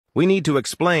We need to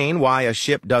explain why a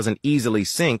ship doesn't easily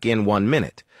sink in 1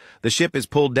 minute. The ship is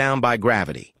pulled down by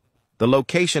gravity. The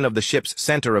location of the ship's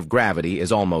center of gravity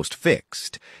is almost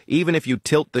fixed, even if you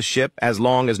tilt the ship as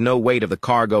long as no weight of the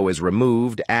cargo is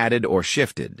removed, added, or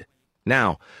shifted.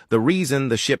 Now, the reason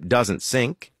the ship doesn't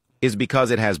sink is because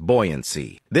it has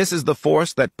buoyancy. This is the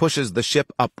force that pushes the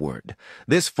ship upward.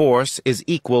 This force is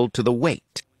equal to the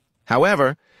weight.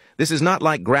 However, this is not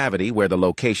like gravity where the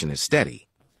location is steady.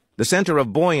 The center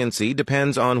of buoyancy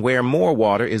depends on where more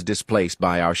water is displaced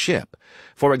by our ship.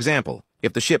 For example,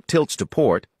 if the ship tilts to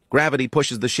port, gravity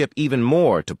pushes the ship even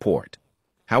more to port.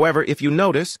 However, if you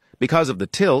notice, because of the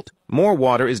tilt, more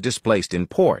water is displaced in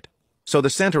port. So the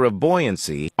center of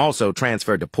buoyancy also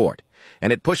transferred to port,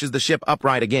 and it pushes the ship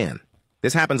upright again.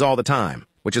 This happens all the time,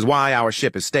 which is why our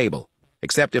ship is stable,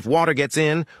 except if water gets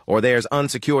in, or there's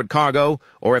unsecured cargo,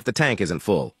 or if the tank isn't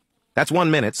full. That's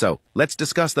 1 minute, so let's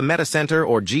discuss the metacenter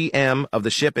or GM of the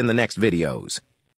ship in the next videos.